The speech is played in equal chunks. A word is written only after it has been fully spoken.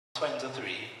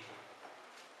23.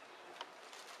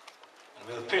 And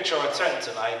we'll pitch our tent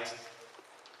tonight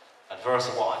at verse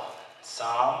 1.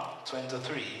 Psalm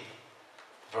 23,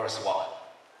 verse 1.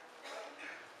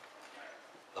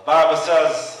 The Bible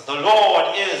says, "The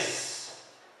Lord is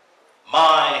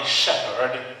my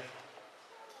shepherd,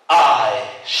 I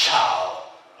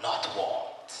shall not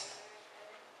want."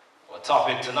 Our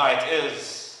topic tonight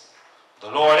is,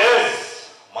 the Lord is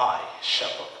my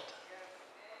shepherd.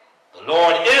 The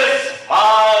Lord is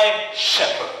my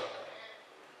shepherd.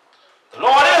 The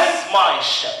Lord is my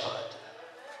shepherd.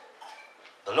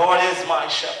 The Lord is my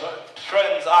shepherd.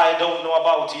 Friends, I don't know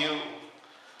about you,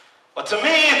 but to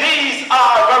me these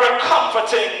are very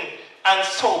comforting and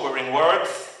sobering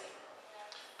words.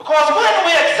 Because when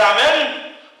we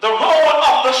examine the role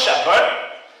of the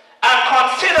shepherd and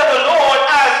consider the Lord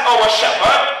as our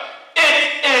shepherd,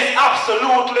 it is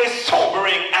absolutely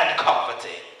sobering and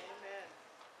comforting.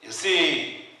 You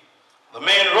see, the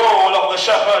main role of the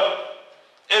shepherd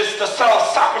is to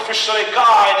self-sacrificially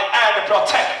guide and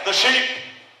protect the sheep.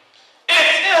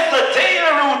 It is the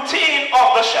daily routine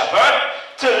of the shepherd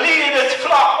to lead his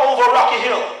flock over rocky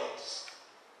hills,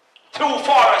 through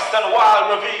forests and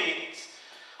wild ravines,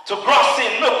 to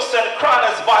grassy nooks and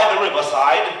crannies by the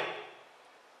riverside.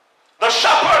 The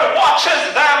shepherd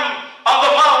watches them on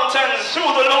the mountains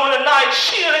through the lonely night,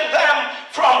 shielding them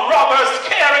from robbers,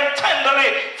 caring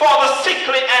tenderly for the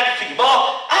sickly and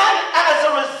feeble. And as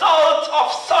a result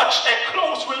of such a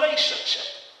close relationship,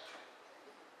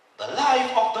 the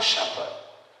life of the shepherd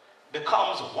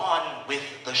becomes one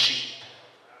with the sheep.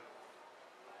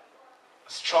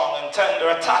 A strong and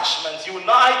tender attachment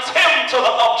unites him to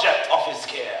the object of his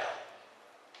care.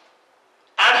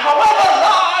 And however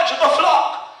large the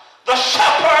flock, the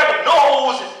shepherd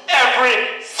knows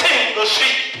every single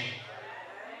sheep.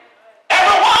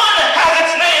 Everyone has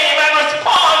its name and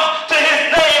responds to his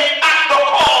name at the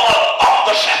call of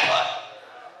the shepherd.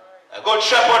 A good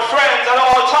shepherd, friends, at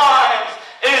all times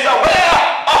is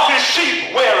aware of his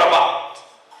sheep whereabouts.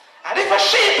 And if a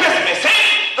sheep is missing,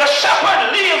 the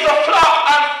shepherd leaves the flock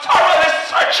and thoroughly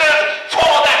searches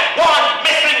for that one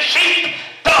missing sheep,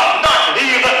 does not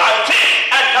leave the 90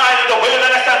 and 9 in the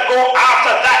wilderness and go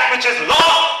after that which is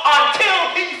lost until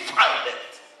he finds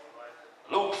it.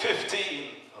 Luke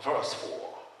 15, verse 4.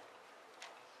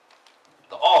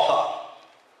 The author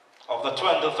of the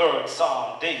 23rd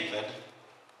Psalm, David,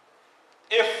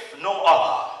 if no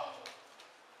other,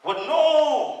 would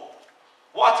know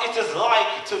what it is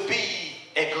like to be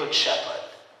a good shepherd,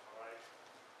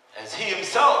 as he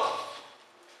himself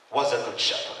was a good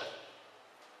shepherd.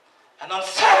 And on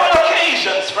several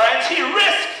occasions, friends, he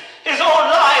risked his own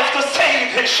life to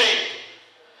save his sheep.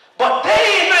 But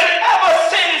David, ever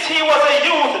since he was a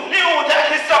youth, knew that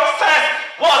his success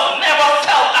was never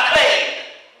self-acclaimed.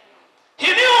 He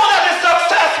knew that his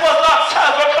success was not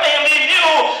self-acclaimed. He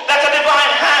knew that a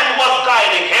divine hand was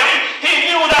guiding him. He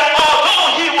knew that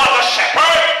although he was a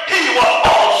shepherd, he was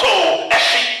also a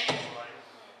sheep.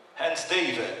 Hence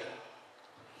David,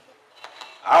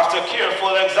 after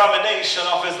careful examination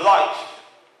of his life,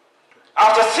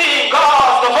 after seeing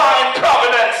God's divine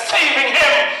providence saving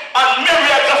him on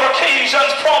myriads of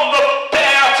occasions, from the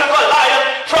bear to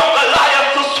Goliath, from Goliath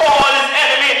to Saul his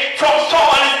enemy, from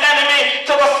Saul his enemy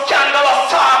to the scandalous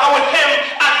saga with him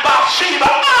and Bathsheba,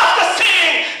 after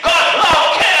seeing God's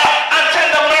love, care, and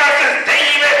tender mercies,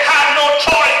 David had no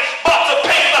choice but to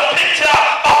paint the picture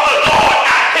of the Lord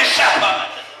as his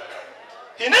shepherd.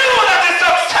 He knew that his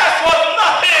success was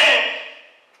nothing.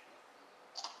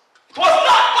 It was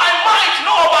not by might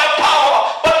nor by power,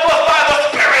 but it was by the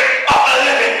Spirit of the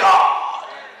living God.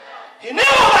 He knew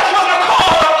that it was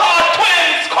because of God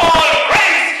twins called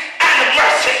grace and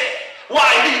mercy.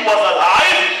 While he was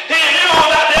alive, he knew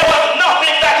that there was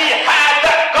nothing that he had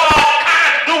that God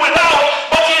can't do without,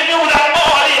 but he knew that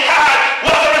all he had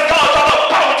was a result of the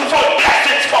bountiful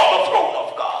blessings from the throne of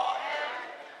God.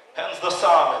 Hence the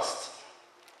psalmist,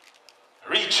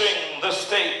 reaching the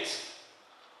state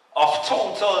of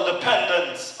total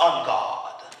dependence on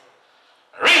God,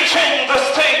 reaching the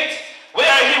state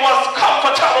where he was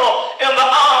comfortable in the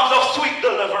arms of sweet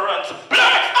deliverance,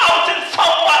 blurt out in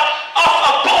somewhat of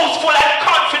a boastful and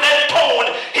confident tone.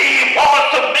 He wants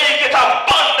to make it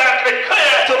abundantly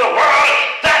clear to the world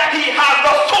that he has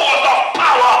the source of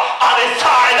power on his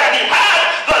side, that he has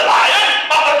the Lion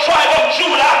of the tribe of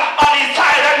Judah on his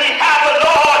side, that he has the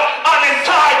Lord on his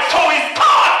side. So he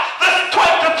starts this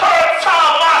 23rd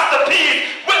Psalm masterpiece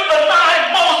with the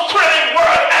 9 most thrilling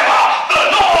words ever. The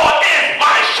Lord is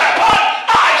my shepherd,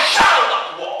 I shall not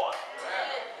want.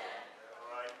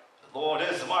 The Lord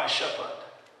is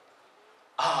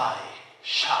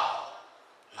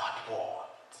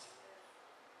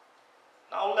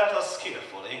Now let us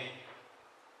carefully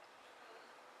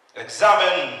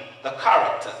examine the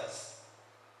characters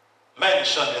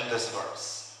mentioned in this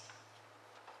verse.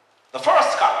 The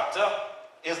first character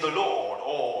is the Lord,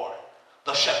 or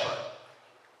the shepherd.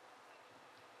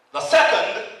 The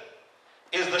second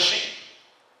is the sheep.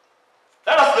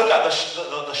 Let us look at the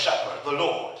shepherd, the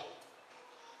Lord.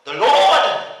 The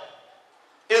Lord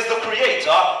is the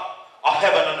creator of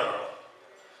heaven and earth,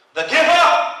 the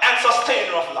giver and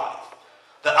sustainer of life,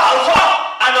 the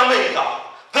Alpha and Omega,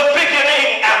 the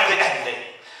beginning and the ending.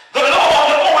 The Lord,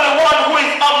 the only one who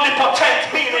is omnipotent,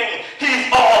 meaning he's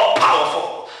all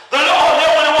powerful. The Lord, the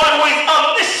only one who is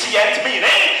omniscient,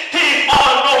 meaning he's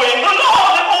all-knowing. The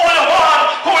Lord, the only one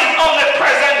who is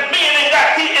omnipresent, meaning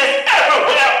that he is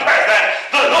everywhere present.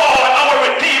 The Lord, our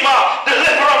Redeemer,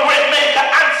 Deliverer, Waymaker,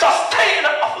 and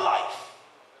Sustainer of life.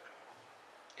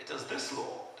 It is this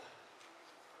Lord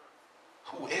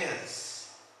who is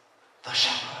the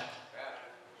shepherd.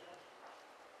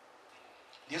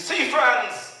 You see,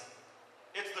 friends,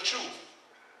 it's the truth.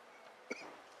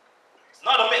 It's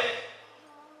not a myth.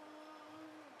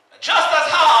 Just as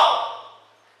how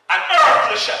an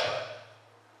earthly shepherd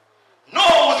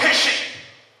knows his sheep,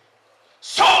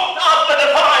 so does the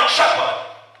divine shepherd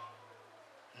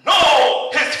know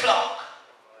his flock.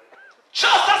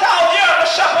 Just as how the earthly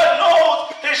shepherd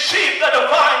knows his sheep, the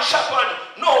divine shepherd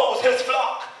knows his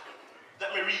flock.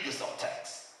 Let me read you some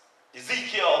text.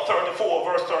 Ezekiel 34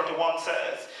 verse 31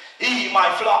 says, "Ye,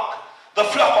 my flock, the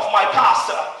flock of my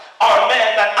pastor, are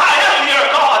men that I am your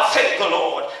God, saith the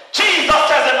Lord." Jesus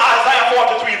says in Isaiah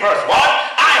 43 verse 1,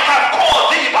 "I have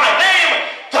called thee by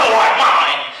name, thou art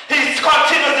mine." He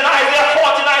continues in Isaiah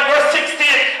 49 verse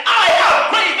 16, "I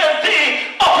have graven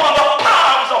thee upon the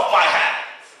palms of my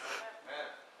hands."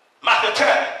 Matthew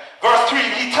 10 verse 3,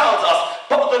 he tells us,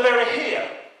 "But the very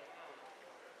hair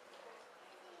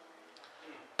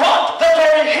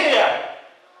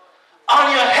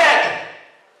on your head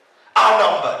are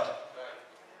numbered."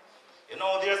 You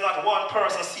know, there's not one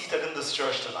person seated in this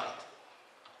church tonight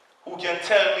who can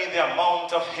tell me the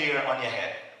amount of hair on your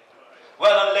head.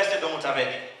 Well, unless you don't have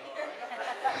any.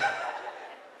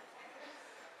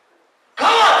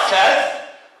 God says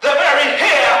the very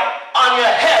hair on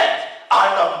your head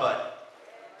are numbered.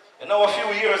 You know, a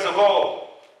few years ago,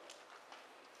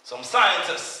 some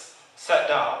scientists sat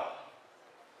down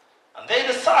and they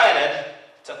decided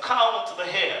to count the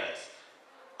hairs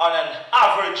on an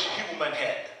average human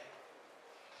head.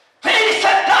 They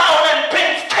sat down and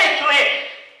painstakingly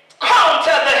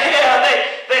counted the hair.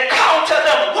 They counted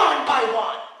them one by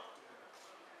one.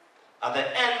 At the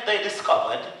end, they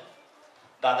discovered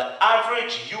that the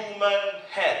average human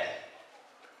head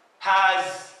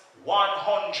has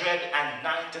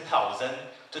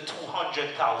 190,000 to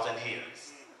 200,000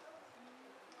 hairs.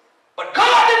 But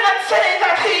God did not say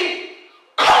that he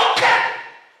counted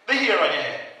the hair on your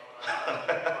head.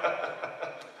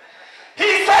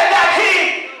 He said that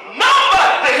he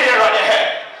numbered the hair on your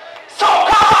head. So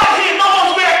God, he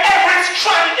knows where every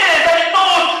strand is, and he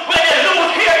knows when you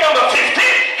lose hair number 50,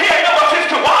 hair number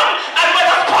 51, and when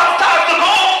the spot starts to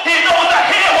go, he knows that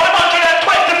hair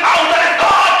 120,000 is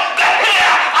gone. The hair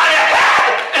on your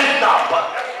head is numbered.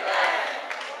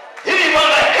 Even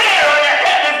the hair on your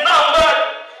head is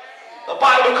numbered. The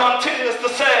Bible continues to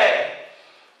say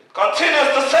in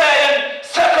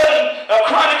 2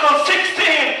 Chronicles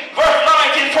 16 verse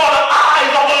 19, "For the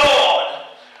eyes of the Lord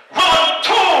run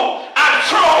to and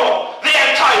through the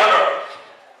entire earth."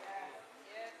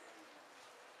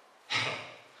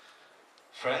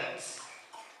 Friends,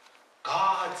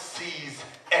 God sees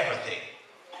everything.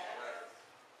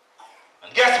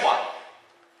 And guess what?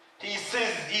 He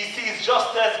sees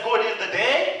just as good in the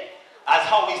day as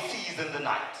how he sees in the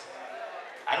night.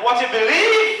 And what you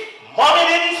believe mommy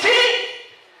didn't see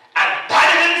and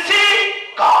daddy didn't see,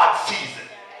 God sees it.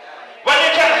 When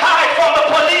you can hide from the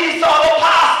police or the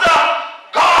pastor,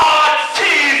 God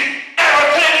sees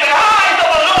everything. The eyes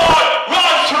of the Lord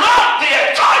run throughout the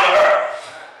entire earth.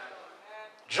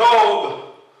 Job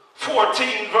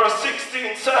 14 verse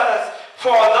 16 says,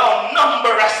 "For thou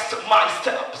numberest my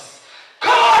steps."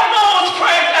 God knows,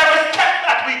 friends, every step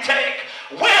that we take,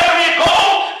 where we go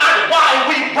and why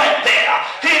we went there.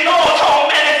 He knows how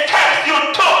many steps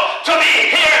you took to be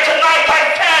here tonight.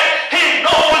 I said he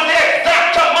knows the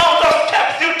exact amount of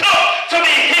steps you took to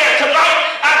be here tonight,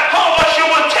 and how much you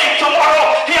will take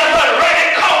tomorrow. He has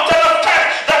already counted the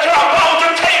steps that you're about to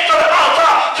take to the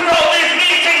altar. Throughout these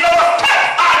meetings, our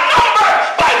steps are numbered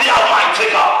by the Almighty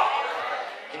God.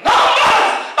 He numbers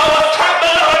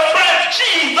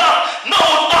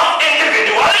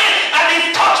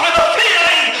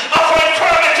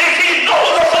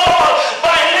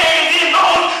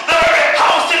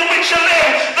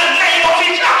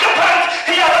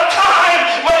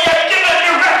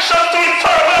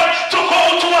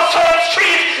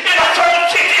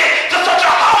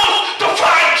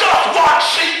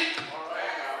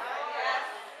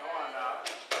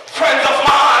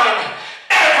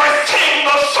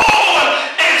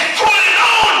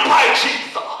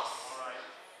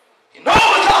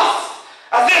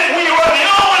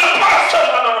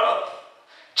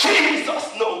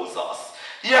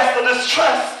the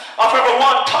distress of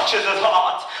everyone touches his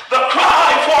heart. The cry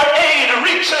for aid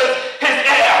reaches his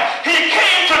ear. He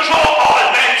came to draw all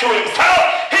men to himself.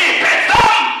 He bids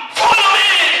them, follow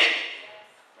me.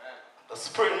 The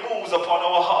Spirit moves upon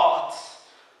our hearts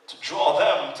to draw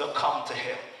them to come to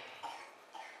him.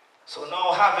 So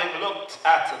now, having looked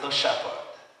at the shepherd,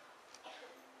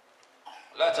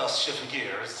 let us shift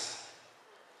gears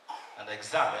and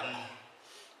examine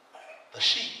the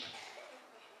sheep.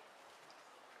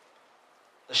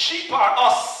 The sheep are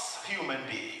us human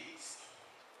beings.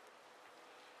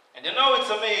 And you know, it's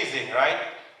amazing, right?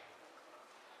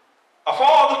 Of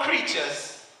all the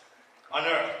creatures on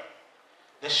earth,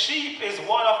 the sheep is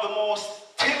one of the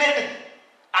most timid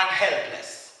and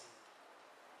helpless.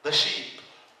 The sheep.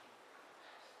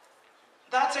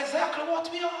 That's exactly what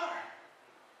we are.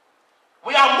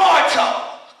 We are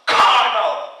mortal,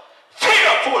 carnal,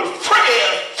 fearful,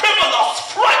 frail,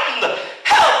 frivolous, frightened,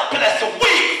 helpless,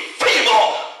 weak,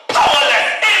 feeble, powerless,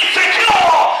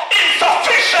 insecure,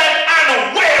 insufficient,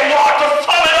 and wayward. To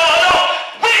sum it all up,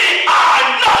 we are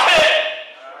nothing.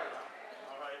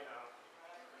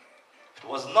 If it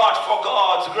was not for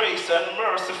God's grace and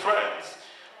mercy, friends,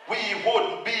 we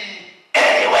wouldn't be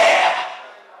anywhere.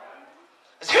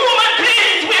 As human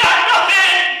beings, we are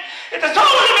nothing. It is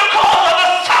only because of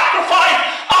the sacrifice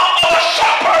of our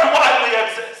shepherd while we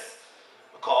exist.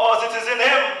 Because it is in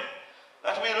him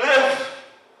that we live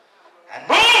and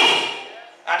move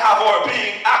and have our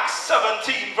being. Acts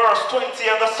 17 verse 20,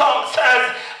 and the song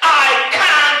says, I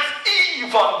can't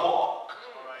even walk.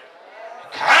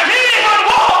 Can't even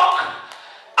walk.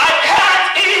 I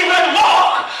can't even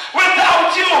walk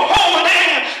without you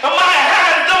holding my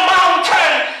hand. The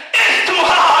mountain is too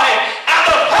high and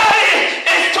the valley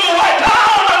is too wide.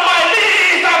 Down on my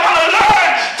knees, I'm going to learn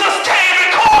to stay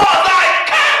because I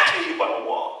can't even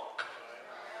walk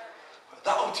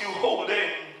without you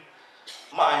holding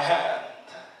my hand.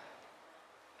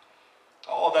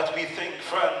 All that we think,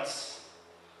 friends,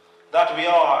 that we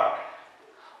are,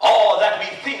 all that we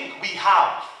think we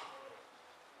have,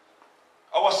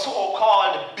 our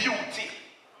so-called beauty,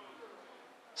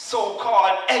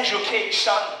 so-called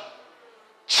education,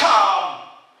 charm,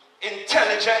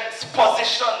 intelligence,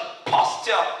 position,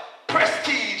 posture,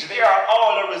 prestige, they are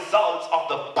all a result of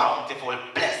the bountiful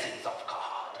blessings of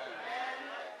God.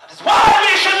 That is why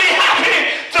we should be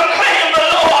happy to claim the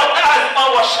Lord as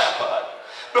our shepherd.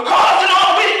 Because in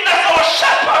our weakness, our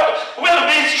shepherd will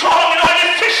be strong. In our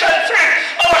deficiency,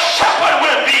 our shepherd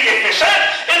will be efficient.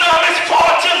 In our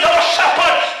misfortunes, our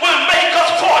shepherd will make us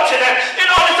fortunate. In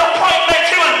our disappointment,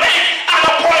 he will make an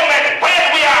appointment. When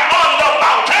we are on the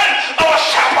mountain, our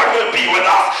shepherd will be with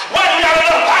us. When we are in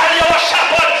the valley, our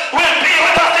shepherd will be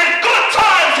with us. In good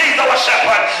times, he's our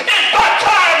shepherd. In bad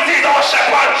times, he's our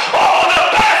shepherd. Oh, the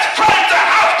best friend to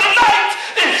have tonight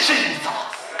is Jesus.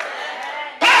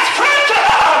 Best friend to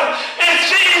have is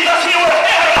Jesus. He will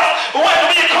hear us when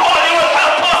we call. He will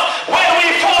help us when we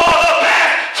fall. The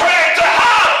best friend to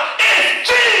have is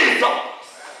Jesus.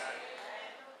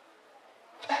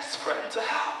 Best friend to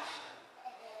have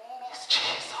is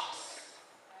Jesus.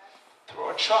 Through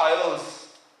our trials,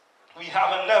 we have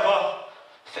a never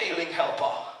failing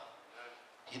helper.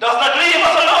 He does not leave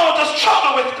us alone to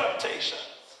struggle with temptations,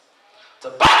 to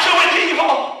battle with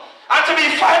evil, and to be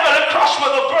finally crushed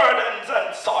with the burdens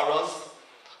and sorrows.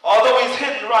 Although he's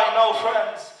hidden right now,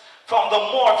 friends, from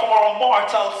our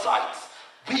mortal sights,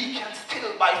 we can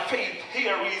still by faith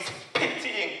hear his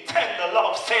pitying, tender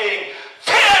love saying,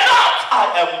 fear not, I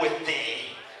am with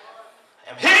thee.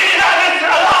 I am he that is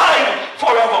alive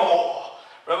forevermore.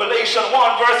 Revelation 1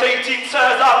 verse 18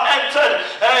 says, I've entered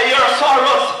your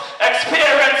sorrows,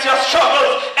 experience your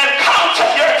struggles, encounter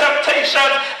your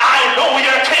temptations. I know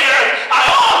your tears. I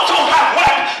also have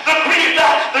wept the grief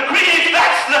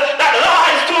that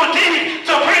lies too deep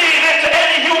to breathe into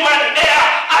any human air.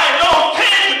 I know,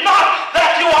 think not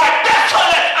that you are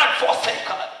desolate and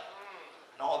forsaken.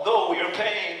 And although your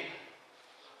pain,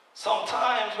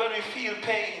 sometimes when we feel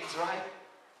pains, right,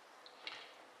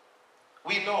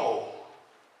 we know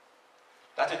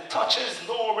that it touches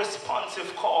no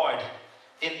responsive chord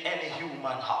in any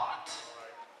human heart.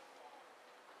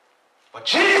 But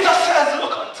Jesus says,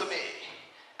 look unto me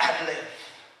and live.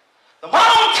 The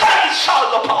mountains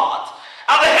shall depart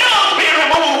and the hills be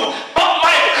removed, but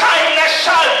my kindness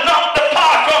shall not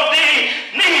depart from thee,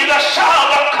 neither shall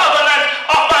the covenant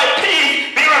of my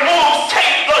peace be removed,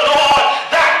 saith the Lord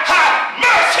that hath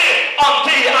mercy on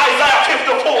thee. Isaiah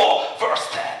 54 verse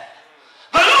 10.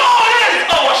 The Lord is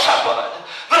our shepherd.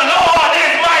 The Lord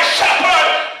is my shepherd.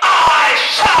 I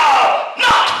shall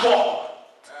not want.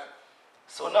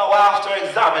 So now, after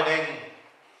examining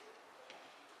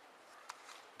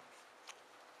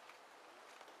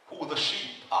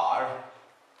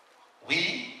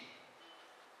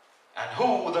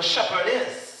the shepherd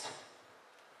is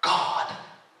God,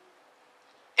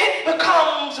 it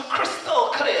becomes crystal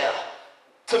clear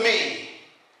to me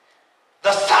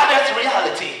the saddest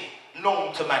reality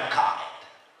known to mankind.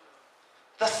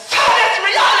 The saddest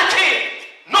reality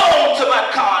known to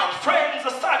mankind. Friends,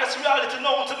 the saddest reality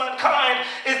known to mankind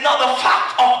is not the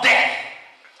fact of death.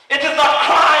 It is not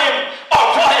crime or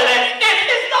violence. It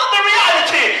is not the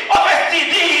reality of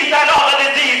STDs and other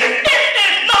diseases. It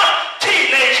is not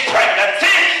teenage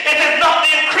pregnancy. It is not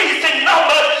the increasing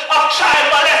numbers of child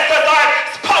molesters or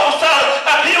spousal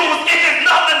abuse. It is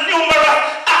not the numerous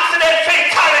accident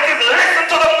fatalities. Listen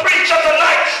to the preacher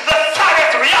tonight. The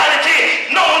saddest reality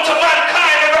known to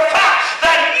mankind is the fact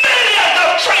that millions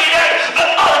have traded the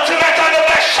ultimate and the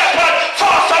best shepherd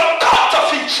for some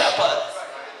counterfeit shepherds.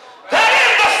 That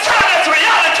is the saddest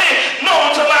reality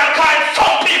known to mankind.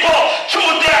 Some people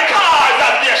choose their cars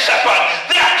as their shepherd,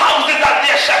 their houses as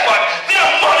their shepherd, their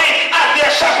money as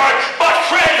their shepherd. But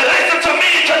friends, listen to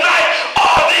me tonight.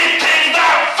 All these things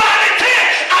are vanity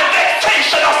and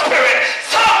vexation of spirit.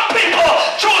 Some people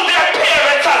choose their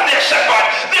parents as their shepherd,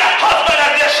 their husband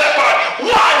as their shepherd,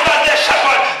 wives as their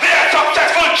shepherd, their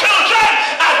successful children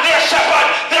as their shepherd,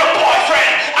 their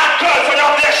boyfriend and girlfriend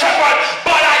as their shepherd.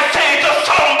 But I say to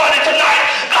somebody tonight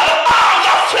that the arms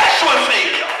of flesh will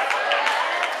fail you.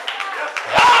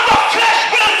 The arms of flesh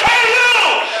will fail you.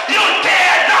 You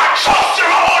dare not trust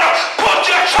your own. Put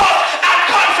your trust and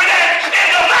confidence in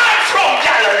the man from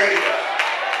Galilee.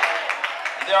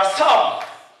 There are some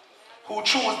who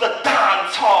choose the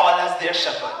dance hall as their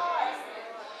shepherd.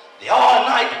 The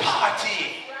all-night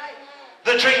party,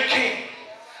 the drinking,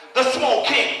 the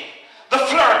smoking, the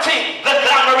flirting, the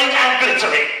glamoring and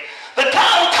glittering, the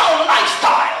downtown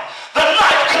lifestyle, the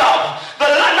nightclub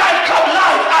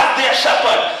life as their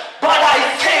shepherd. But I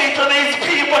say to these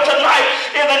people tonight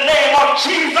in the name of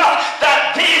Jesus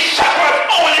that these shepherds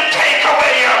only take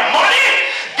away your money,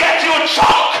 get you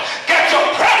drunk, get you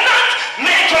pregnant,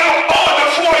 make you old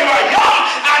before you are young,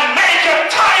 and make you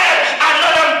tired and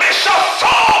unambitious.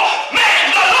 So make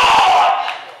the Lord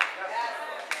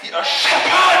your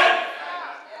shepherd.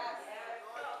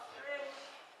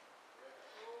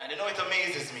 And you know, it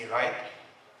amazes me, right?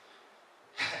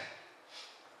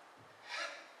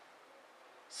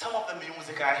 Some of the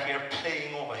music I hear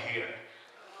playing over here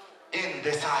in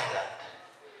this island,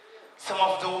 some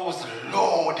of those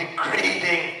low,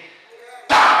 degrading,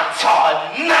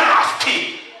 dancehall,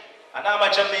 nasty. And I'm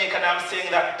a Jamaican, I'm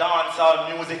saying that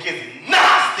dancehall music is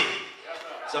nasty.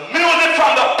 It's a music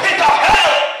from the pit of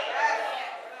hell.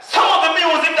 Some of the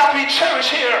music that we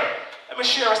cherish here, let me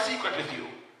share a secret with you.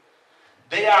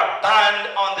 They are banned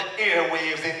on the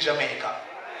airwaves in Jamaica.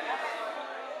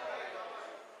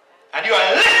 And you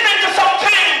are listening to some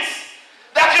things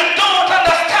that you don't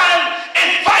understand,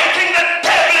 inviting the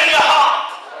devil in your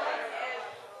heart.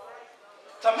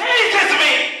 It amazes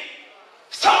me,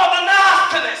 some of the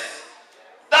nastiness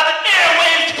that the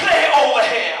airwaves play over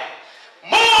here.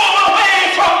 Move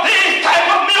away from these type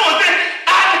of music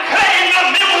and claim the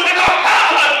music of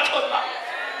heaven tonight.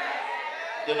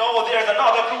 You know, there's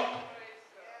another group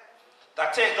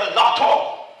that take the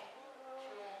lotto,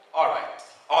 all right,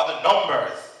 or the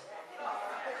numbers.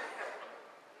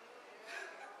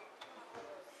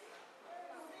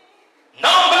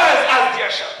 Numbers as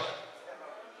their shepherd.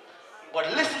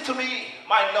 But listen to me,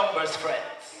 my numbers friends.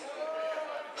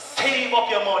 Save up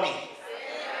your money.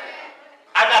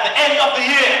 And at the end of the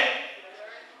year,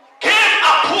 give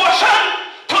a portion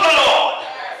to the Lord.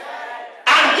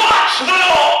 And watch the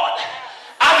Lord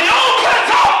as He opens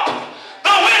up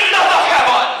the windows of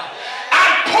heaven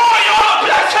and pour you a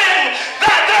blessing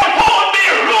that there won't be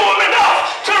room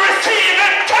enough to receive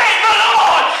it. Take the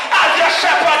Lord as your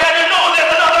shepherd. And you know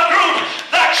there's another group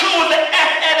that choose the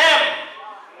FNM.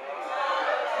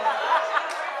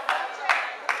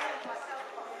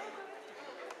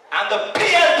 And the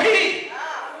PLP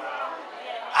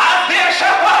as their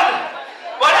shepherd.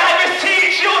 But I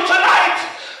beseech you tonight,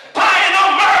 by the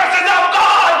mercies of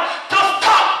God, to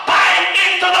stop buying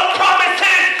into the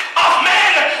promises of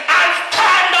men and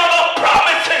stand on the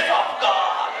promises of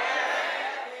God.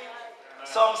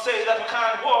 Some say that we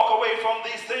can't walk away from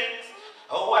these things.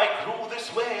 Oh, I grew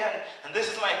this way, and this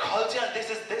is my culture, and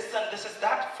this is this, and this is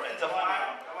that. Friends of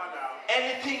mine,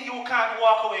 anything you can't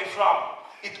walk away from,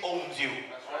 it owns you.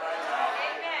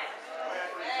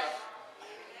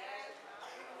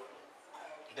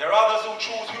 There are others who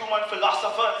choose human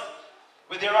philosophers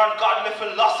with their ungodly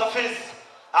philosophies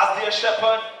as their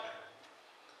shepherd.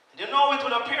 You know, it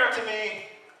would appear to me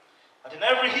that in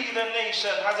every heathen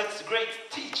nation has its great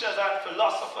teachers and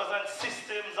philosophers and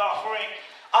systems offering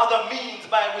other means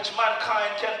by which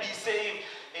mankind can be saved.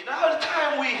 In all the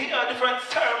time we hear different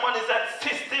ceremonies and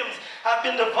systems have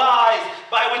been devised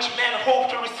by which men hope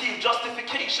to receive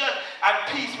justification and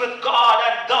peace with God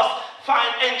and thus find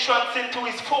entrance into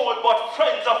his fold. But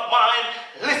friends of mine,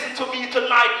 listen to me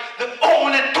tonight. The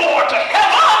only door to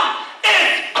heaven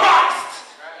is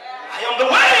Christ. I am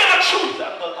the way, the truth,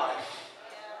 and the life.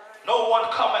 No one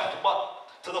cometh but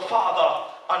to the Father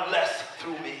unless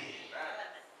through me.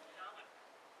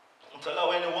 Don't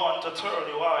allow anyone to turn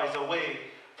your eyes away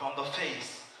from the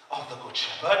face of the Good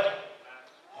Shepherd.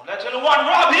 Don't let anyone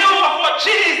rob you of what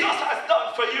Jesus has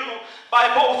done for you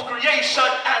by both creation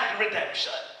and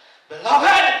redemption.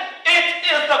 Beloved, it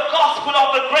is the gospel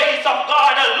of the grace of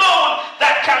God alone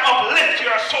that can uplift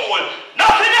your soul.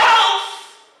 Nothing else.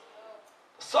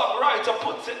 The songwriter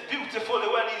puts it beautifully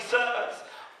when he says,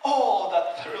 all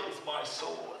that thrills my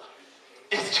soul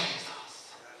is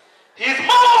Jesus. He is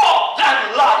more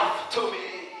than life to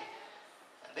me.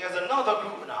 And there's another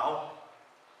group now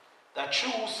that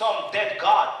choose some dead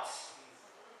gods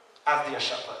as their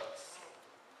shepherds.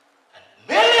 And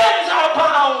millions are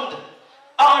bound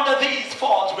under these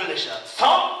false religions.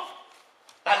 Some,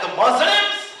 like the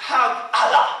Muslims, have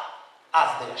Allah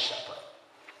as their shepherd.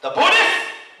 The Buddhists,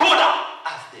 Buddha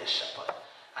as their shepherd.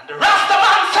 And the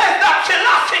Rastaman says that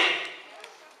Selassie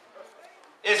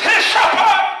is his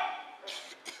shepherd.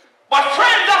 But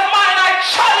friends of mine, I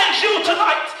challenge you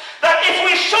tonight that if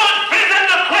we should visit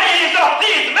the graves of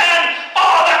these men,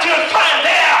 all that you'll find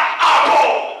there are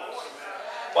bones.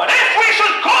 But if we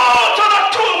should go to the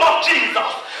tomb of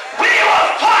Jesus, we will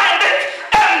find it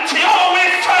empty. Oh, we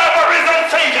serve a risen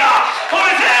Savior who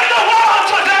is in the world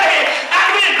today, and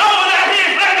we know that he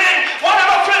is living.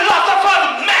 Whatever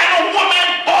philosophers, men, women,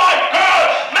 boy, girl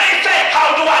may say,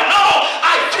 how do I know?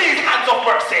 I see his hands of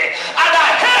mercy, and I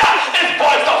hear his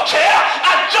voice of cheer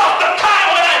at just the time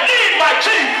when I need my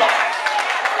Jesus.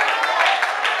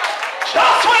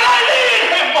 Just when I need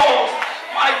him most,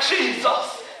 my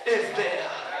Jesus is there.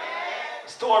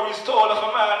 The story is told of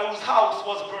a man whose house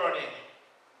was burning.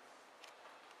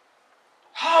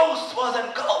 House was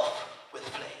engulfed with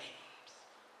flames.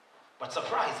 But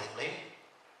surprisingly,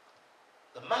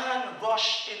 the man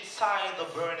rushed inside the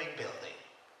burning building.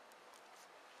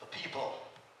 The people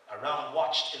around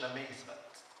watched in amazement.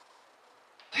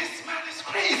 This man is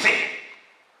crazy,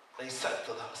 they said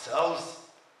to themselves.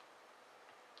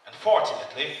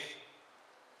 Unfortunately,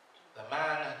 the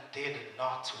man did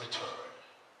not return.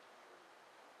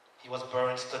 He was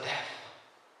burned to death.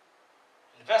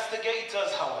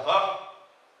 Investigators, however,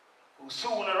 who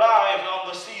soon arrived on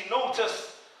the scene, noticed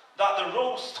that the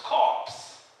roast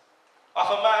corpse of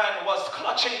a man was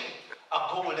clutching a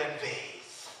golden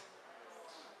vase.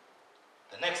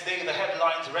 The next day, the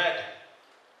headlines read,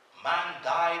 "Man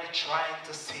died trying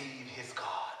to save his God."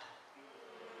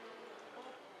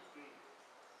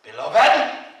 Beloved,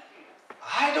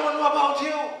 I don't know about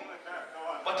you,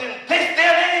 but in this day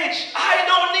and age, I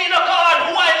don't need a God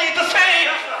who I need to save.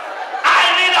 I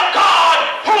need a God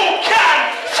who can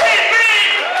save me.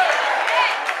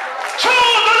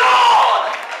 Choose the Lord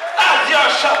as your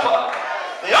shepherd.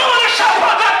 The only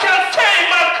shepherd that can save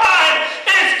mankind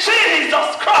is Jesus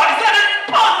Christ, and it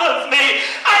puzzles me.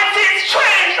 I think it's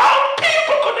strange how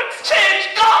people could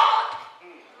exchange God.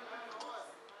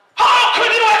 How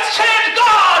could you exchange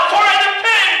God for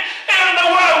anything in the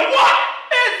world? What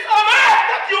is on earth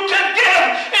that you can give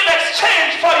in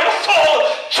exchange for your soul?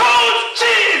 Choose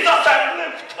Jesus and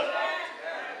live tonight.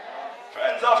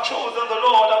 Friends, I've chosen the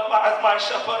Lord as my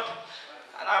shepherd,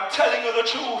 and I'm telling you the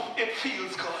truth, it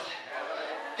feels good.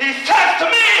 He says to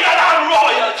me that I'm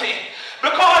royalty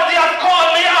because he has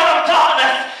called me out of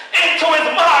darkness into his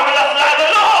marvelous light.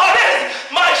 The Lord is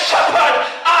my shepherd,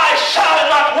 I shall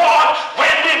not want.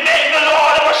 When we make the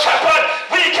Lord our shepherd,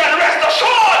 we can rest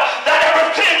assured that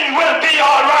everything will be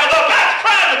all right. The best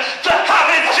friend to have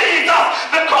is Jesus,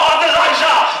 because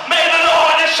Elijah made the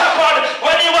Lord his shepherd.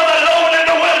 When he was alone in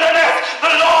the wilderness,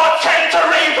 the Lord sent a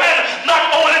raven not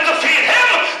only to feed him,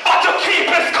 but to keep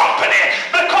his company.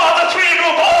 Because the three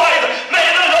new boys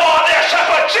made the Lord their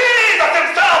shepherd, Jesus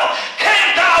himself came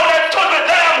down and stood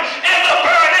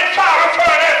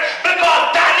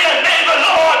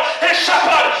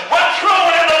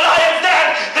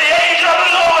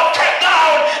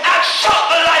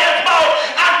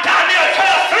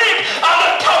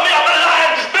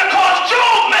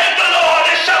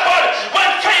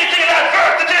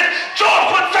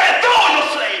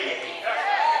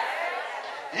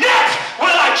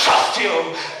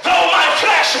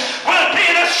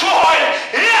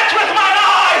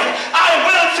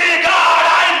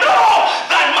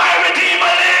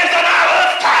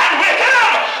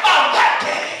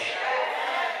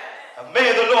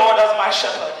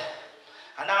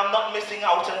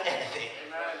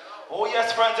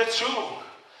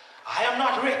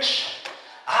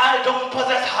I don't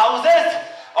possess houses,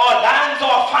 or lands,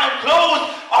 or fine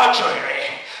clothes, or jewelry.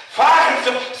 Finds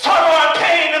sorrow and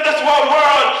pain in this world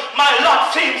my lot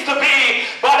seems to be,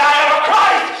 but I have a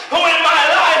Christ who in my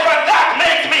life, and that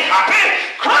makes me happy.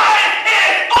 Christ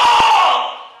is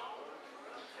all.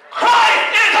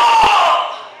 Christ is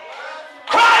all.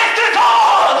 Christ is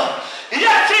all.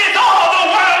 Yes, he's all the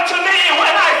world to me.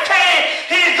 When I say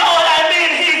he's all, I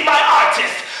mean he's my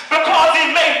artist, because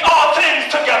he made all things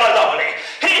together lovely.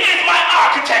 He is my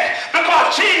architect,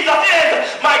 because Jesus is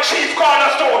my chief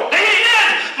cornerstone. He is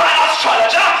my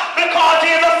astrologer, because he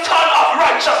is the son of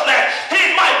righteousness.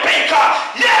 He's my baker.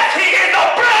 Yes, he is the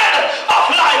bread of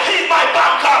life. He's my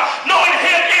banker. Knowing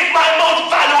him is my most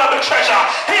valuable treasure.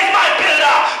 He's my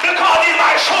builder, because he's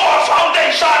my sure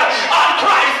foundation. On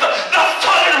Christ, the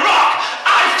solid rock,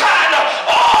 I stand.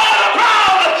 All of the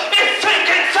ground is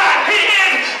sinking sand. He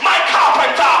is my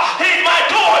carpenter. He's my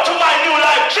door to my new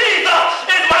life. Jesus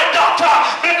is my doctor,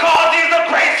 because he's the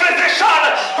great physician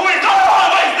who is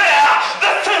always there.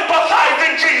 The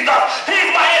sympathizing Jesus. He's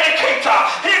my educator.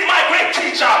 He's my great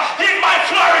teacher. He's my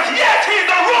florist. Yes, he's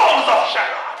the rose of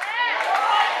Sharon.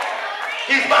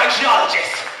 He's my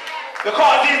geologist,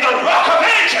 because he's the rock of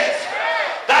ages.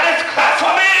 That is class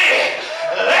for me.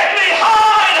 Let me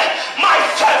hide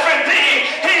myself in thee.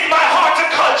 He's my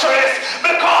horticulturist,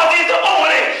 because he's the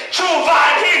only true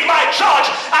vine. He's my judge,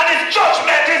 and his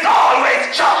judgment is always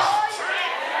just.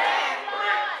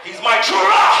 He's my true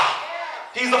rock.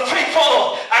 He's the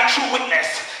faithful and true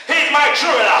witness. He's my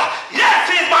jeweler.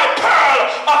 Yes, he's my pearl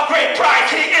of great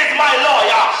price. He is my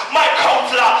lawyer, my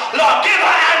counselor,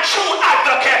 lawgiver, and true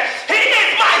advocate. He is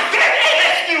my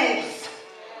ZNS news.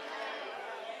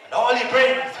 And all he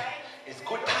brings is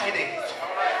good tidings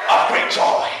of great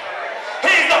joy.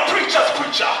 He's the preacher's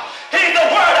preacher. He's the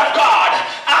word of God.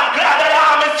 I'm glad that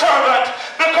I'm his servant,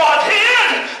 because he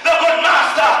is the good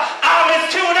master. I'm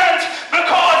his student,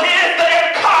 because he is the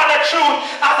incarnate truth.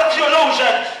 As a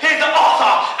theologian, he's the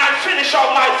author and finisher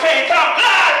of my faith. I'm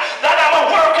glad that I'm a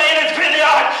worker in his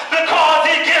vineyard, because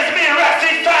he gives me rest.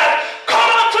 He says,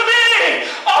 come unto me,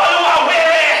 all who are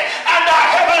weary and are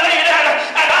heavy laden,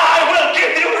 and I will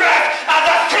give you rest. As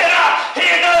a sinner, he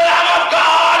is the Lamb of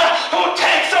God who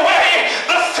takes away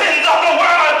the sins of the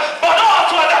world, but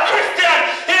also as a Christian,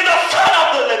 he's the Son of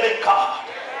the living God,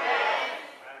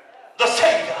 the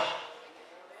Savior,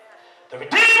 the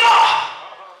Redeemer,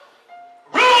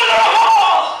 ruler of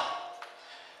all,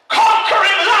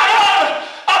 conquering Lion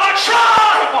of the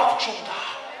tribe of Judah.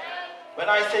 When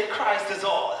I say Christ is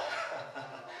all,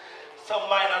 some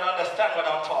might not understand what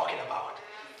I'm talking about.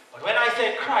 But when I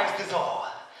say Christ is all,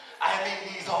 I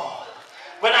mean he's all.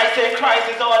 When I say Christ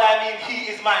is all, I mean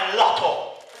he is my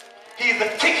lotto. He's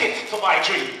the ticket to my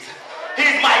dreams.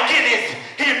 He's my Guinness.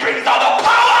 He brings out the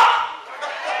power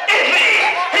in me.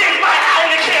 He's my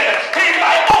Heineken. He's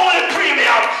my only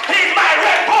premium. He's my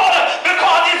Red Bull,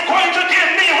 because he's going to give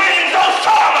me wings of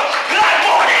storm. Glad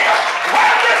morning.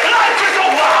 When this life is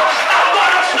over, I'm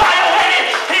going to fly away.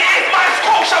 He is my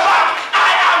Scotiabank.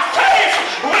 I am safe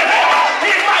with him.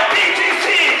 He's my BTC.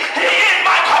 He is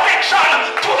my connection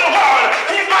to the world.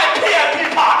 He's my PLP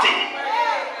party.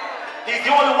 He's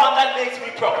the only one that makes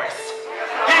me progress.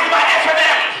 He's my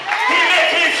F&M. He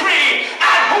makes me free.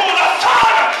 And who the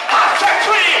Son has set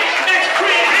free is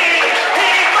free indeed. He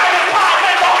is my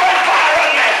department of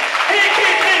environment. He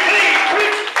keeps me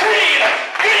clean,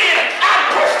 and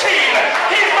pristine.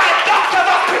 He's my doctor's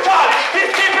hospital.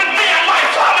 He's keeping me and my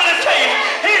family safe.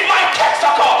 He's my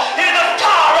Texaco. He's the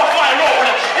star of my road.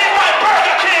 He's my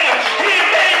Burger King. He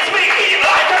makes me eat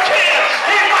like a king.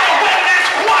 He's my Wendy's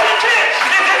quality.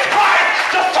 It's his price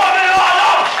to sum it all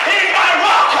up. He's my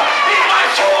rock. He's my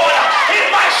sword. He's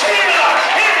my shield.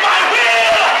 He's my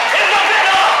wheel in the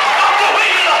middle of the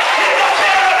wheel. He's the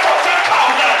fair of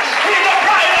 1,000. He's the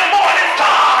bright and morning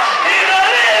star. He's the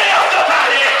lily of the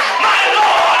valley. My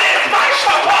Lord is my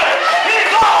shepherd.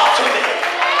 He's all to me.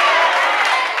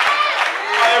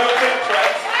 My everything,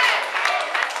 friends.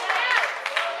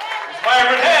 It's my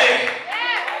everyday.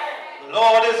 The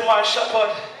Lord is my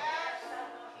shepherd.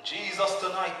 Jesus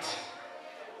tonight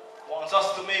wants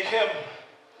us to make him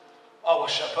our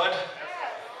shepherd.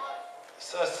 He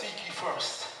says, seek ye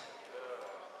first.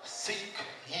 Seek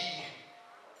ye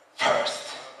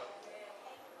first.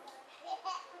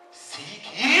 Seek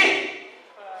ye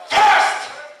first.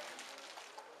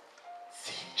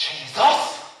 Seek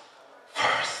Jesus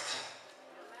first.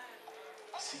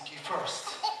 Seek ye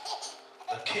first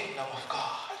the kingdom of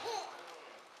God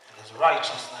and his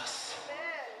righteousness,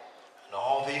 and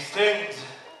all these things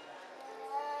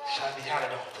shall be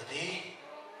added unto thee.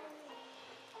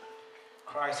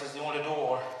 Christ is the only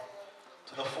door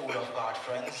to the fold of God,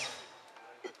 friends.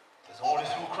 It is only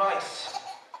through Christ.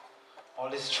 All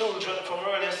his children from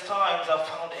earliest times have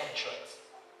found entrance.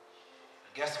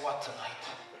 And guess what tonight?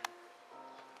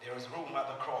 There is room at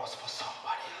the cross for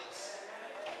somebody else.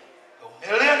 Though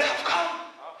millions have come,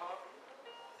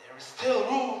 there is still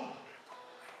room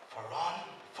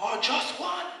for just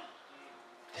one.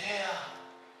 There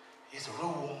is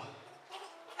room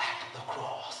at the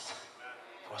cross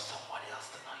for somebody else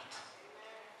tonight.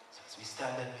 So as we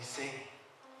stand and we sing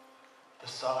the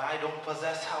song, I don't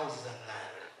possess houses and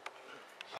land,